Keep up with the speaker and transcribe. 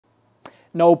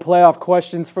No playoff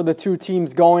questions for the two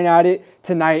teams going at it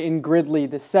tonight in Gridley.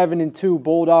 The 7-2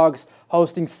 Bulldogs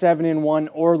hosting 7-1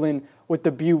 Orland with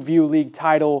the Butte-View League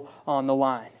title on the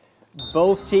line.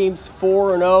 Both teams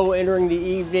 4-0 entering the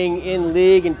evening in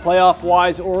league, and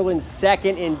playoff-wise, Orland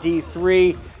second in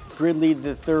D3. Gridley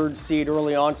the third seed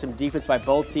early on. Some defense by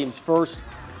both teams. First,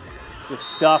 the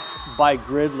stuff by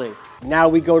Gridley. Now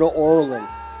we go to Orland.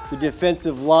 The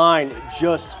defensive line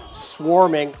just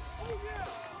swarming.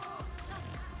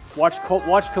 Watch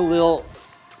Khalil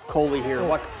Coley here.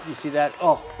 You see that?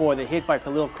 Oh boy, the hit by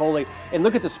Khalil Coley. And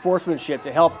look at the sportsmanship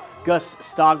to help Gus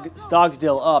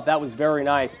Stogsdill up. That was very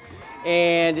nice.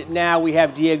 And now we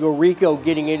have Diego Rico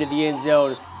getting into the end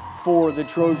zone for the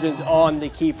Trojans on the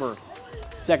keeper.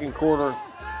 Second quarter,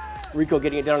 Rico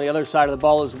getting it down on the other side of the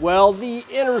ball as well. The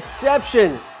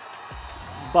interception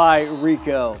by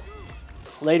Rico.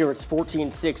 Later, it's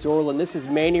 14-6 Orland. This is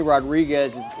Manny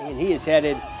Rodriguez, and he is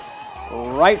headed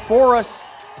right for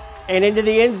us and into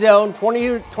the end zone,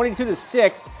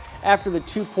 22-6 after the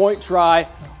two-point try.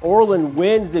 Orland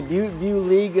wins the Butte-View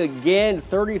League again.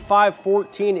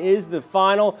 35-14 is the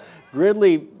final.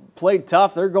 Gridley played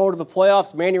tough. They're going to the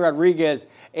playoffs. Manny Rodriguez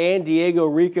and Diego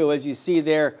Rico, as you see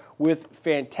there, with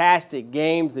fantastic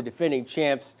games. The defending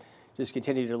champs just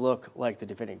continue to look like the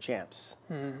defending champs.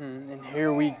 And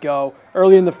here we go.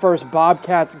 Early in the first,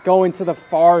 Bobcats going to the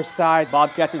far side.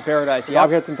 Bobcats in paradise, yeah.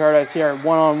 Bobcats in paradise here,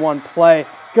 one-on-one play.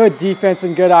 Good defense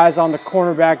and good eyes on the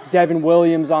cornerback, Devin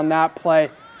Williams on that play.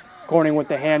 Corning with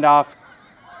the handoff.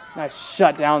 Nice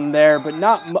shutdown there, but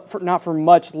not for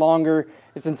much longer.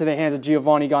 It's into the hands of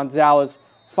Giovanni Gonzalez,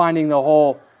 finding the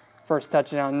hole. First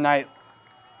touchdown of the night.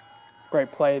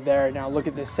 Great play there. Now look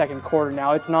at this second quarter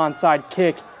now. It's an onside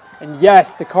kick. And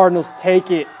yes, the Cardinals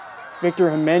take it. Victor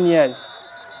Jimenez.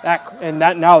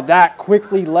 That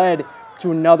quickly led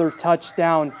to another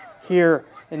touchdown here.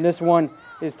 And this one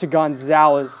is to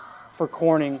Gonzalez for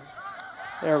Corning.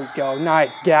 There we go.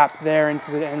 Nice gap there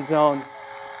into the end zone.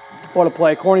 What a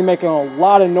play. Corning making a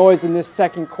lot of noise in this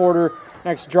second quarter.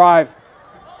 Next drive.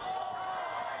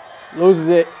 Loses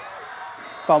it.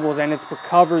 Fumbles, and it's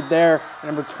recovered there.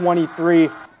 Number 23.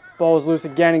 Ball is loose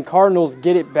again, and Cardinals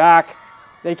get it back.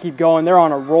 They keep going. They're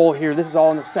on a roll here. This is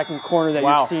all in the second corner that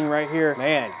you're seeing right here.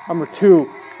 Man. Number 2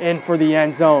 in for the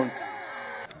end zone.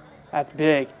 That's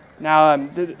big. Now,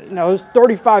 there's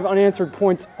 35 unanswered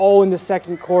points all in the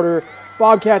second quarter.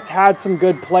 Bobcats had some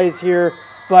good plays here,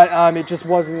 but it just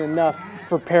wasn't enough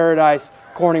for Paradise.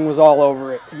 Corning was all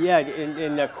over it. Yeah,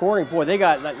 and Corning, boy, they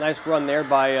got that nice run there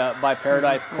by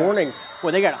Paradise. Corning,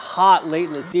 boy, they got hot late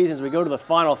in the season. As we go to the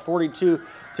final,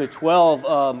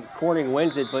 42-12, Corning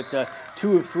wins it, but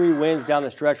 2 of 3 wins down the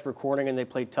stretch for Corning, and they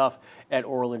played tough at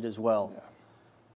Orland as well.